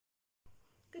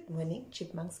morning,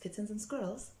 chipmunks, kittens, and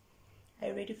squirrels. Are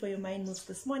you ready for your mind moves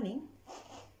this morning?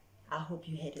 I hope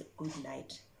you had a good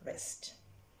night rest.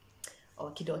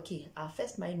 Okie dokie, our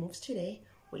first mind moves today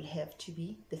will have to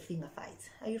be the finger fights.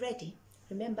 Are you ready?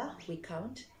 Remember, we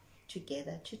count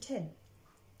together to 10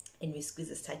 and we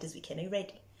squeeze as tight as we can. Are you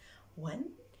ready? 1,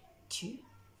 2,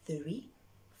 3,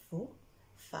 4,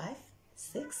 5,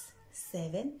 6,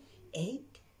 7,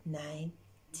 8, 9,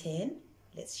 10.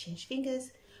 Let's change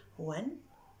fingers. 1,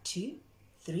 2,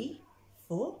 3,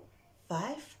 4,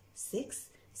 5, 6,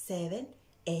 7,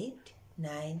 8,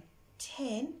 9,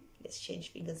 10. Let's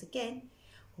change fingers again.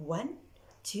 1,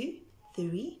 2,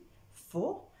 3,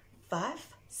 4, 5,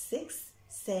 6,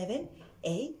 7,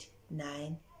 8,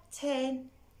 9, 10.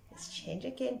 Let's change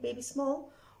again, baby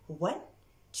small. 1,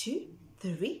 2,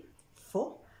 3,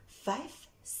 4, 5,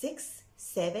 6,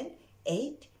 7,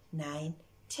 8, 9,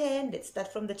 10. Let's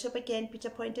start from the top again. Pita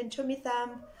point and tummy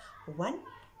thumb. 1,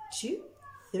 2,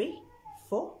 3,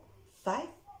 4, 5,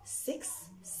 6,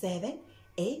 7,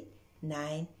 8,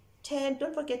 9, 10.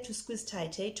 Don't forget to squeeze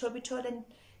tight, eh? Toby toe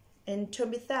and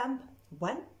tummy thumb.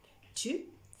 1, 2,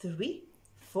 3,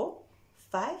 4,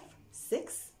 5,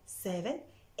 6, 7,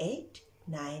 8,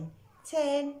 9,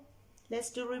 10.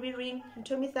 Let's do ruby ring and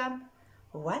tummy thumb.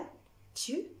 1,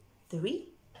 2, 3,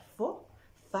 4,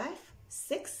 5,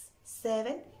 6,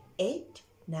 7, 8,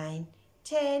 9,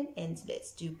 10. And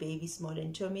let's do baby small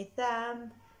and tummy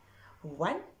thumb.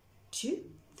 1, 2,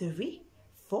 3,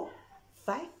 4,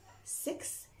 5,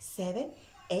 6, 7,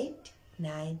 8,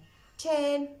 9,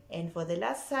 10. And for the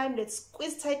last time, let's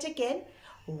squeeze tight again.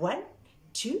 1,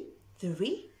 2,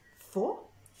 3, 4,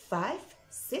 5,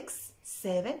 6,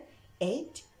 7,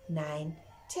 8, 9,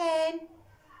 10.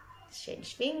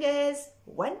 Change fingers.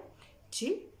 1,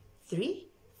 2, 3,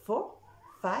 4,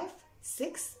 5,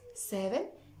 6, 7,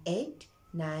 8,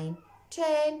 9,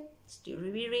 10. Let's do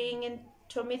ruby ring and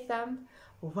tummy thumb.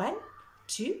 1,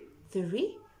 2,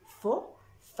 3, 4,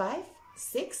 5,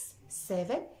 6,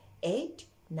 7, 8,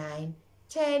 9,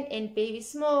 10. And baby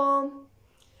small.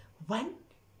 1,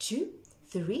 2,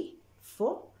 3,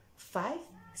 4, 5,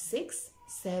 6,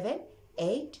 7,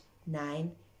 8,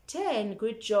 9, 10.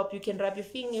 Good job. You can rub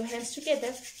your hands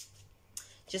together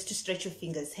just to stretch your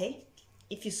fingers, hey?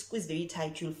 If you squeeze very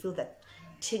tight, you'll feel that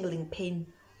tingling pain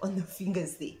on the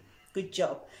fingers there. Good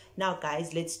job. Now,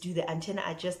 guys, let's do the antenna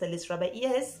adjuster. Let's rub our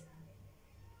ears.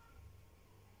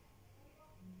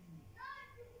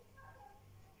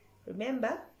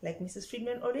 Remember, like Mrs.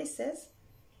 Friedman always says,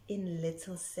 in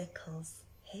little circles,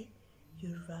 hey?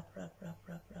 You rub, rub, rub,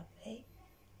 rub, rub, hey?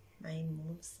 Mind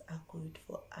moves are good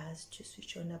for us to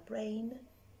switch on our brain.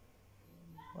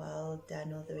 Well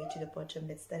done, all the way to the bottom.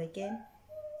 Let's start again.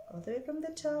 All the way from the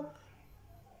top.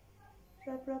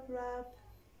 Rub, rub, rub.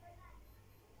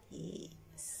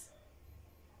 Yes.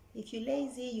 If you're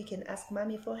lazy, you can ask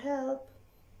mommy for help.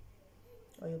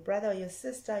 Or your brother or your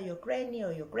sister, your granny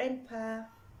or your grandpa,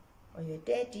 or your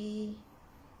daddy.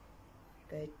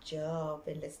 Good job.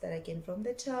 And let's start again from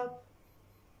the top.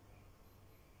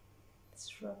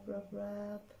 Let's rub, rub,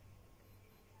 rub.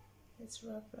 Let's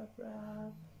rub, rub,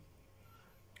 rub.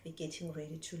 We're getting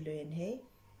ready to learn, hey?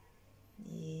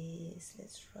 Yes,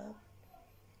 let's rub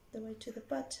the way to the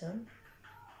bottom.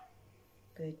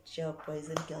 Good job, boys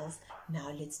and girls.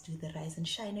 Now let's do the rise and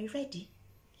shine. Are you ready?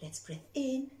 Let's breathe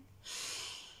in.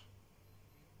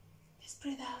 Let's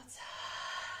breathe out.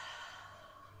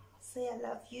 Say, I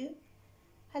love you.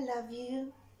 I love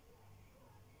you.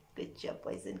 Good job,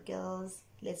 boys and girls.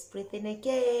 Let's breathe in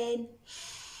again.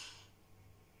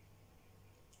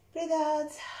 Breathe out.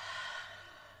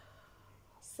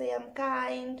 Say, I'm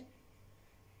kind.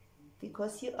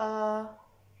 Because you are.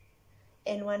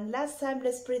 And one last time,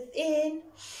 let's breathe in.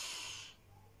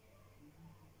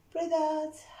 Breathe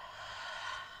out.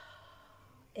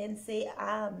 And say,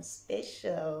 I'm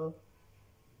special.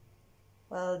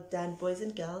 Well done, boys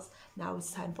and girls. Now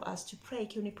it's time for us to pray.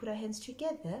 Can we put our hands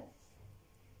together?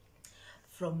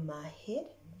 From my head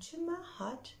to my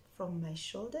heart, from my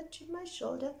shoulder to my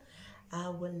shoulder, I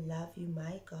will love you,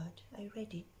 my God. Are you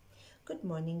ready? Good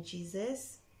morning,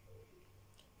 Jesus.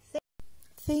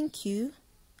 Thank you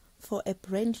for a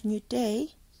brand new day,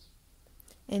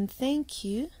 and thank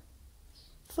you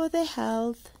for the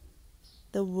health,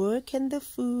 the work and the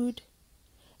food,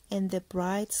 and the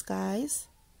bright skies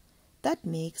that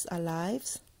makes our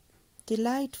lives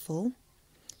delightful.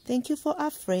 Thank you for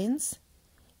our friends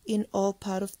in all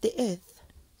part of the earth.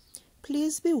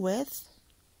 Please be with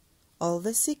all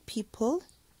the sick people.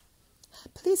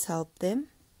 Please help them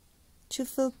to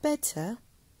feel better.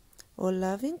 O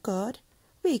loving God,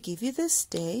 we give you this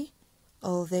day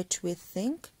all that we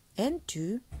think and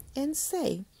do and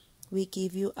say. We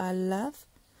give you our love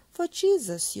for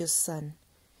Jesus, your Son.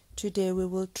 Today we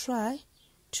will try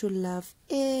to love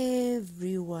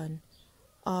everyone.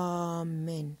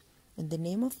 Amen. In the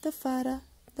name of the Father,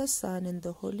 the Son, and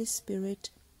the Holy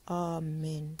Spirit.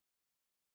 Amen.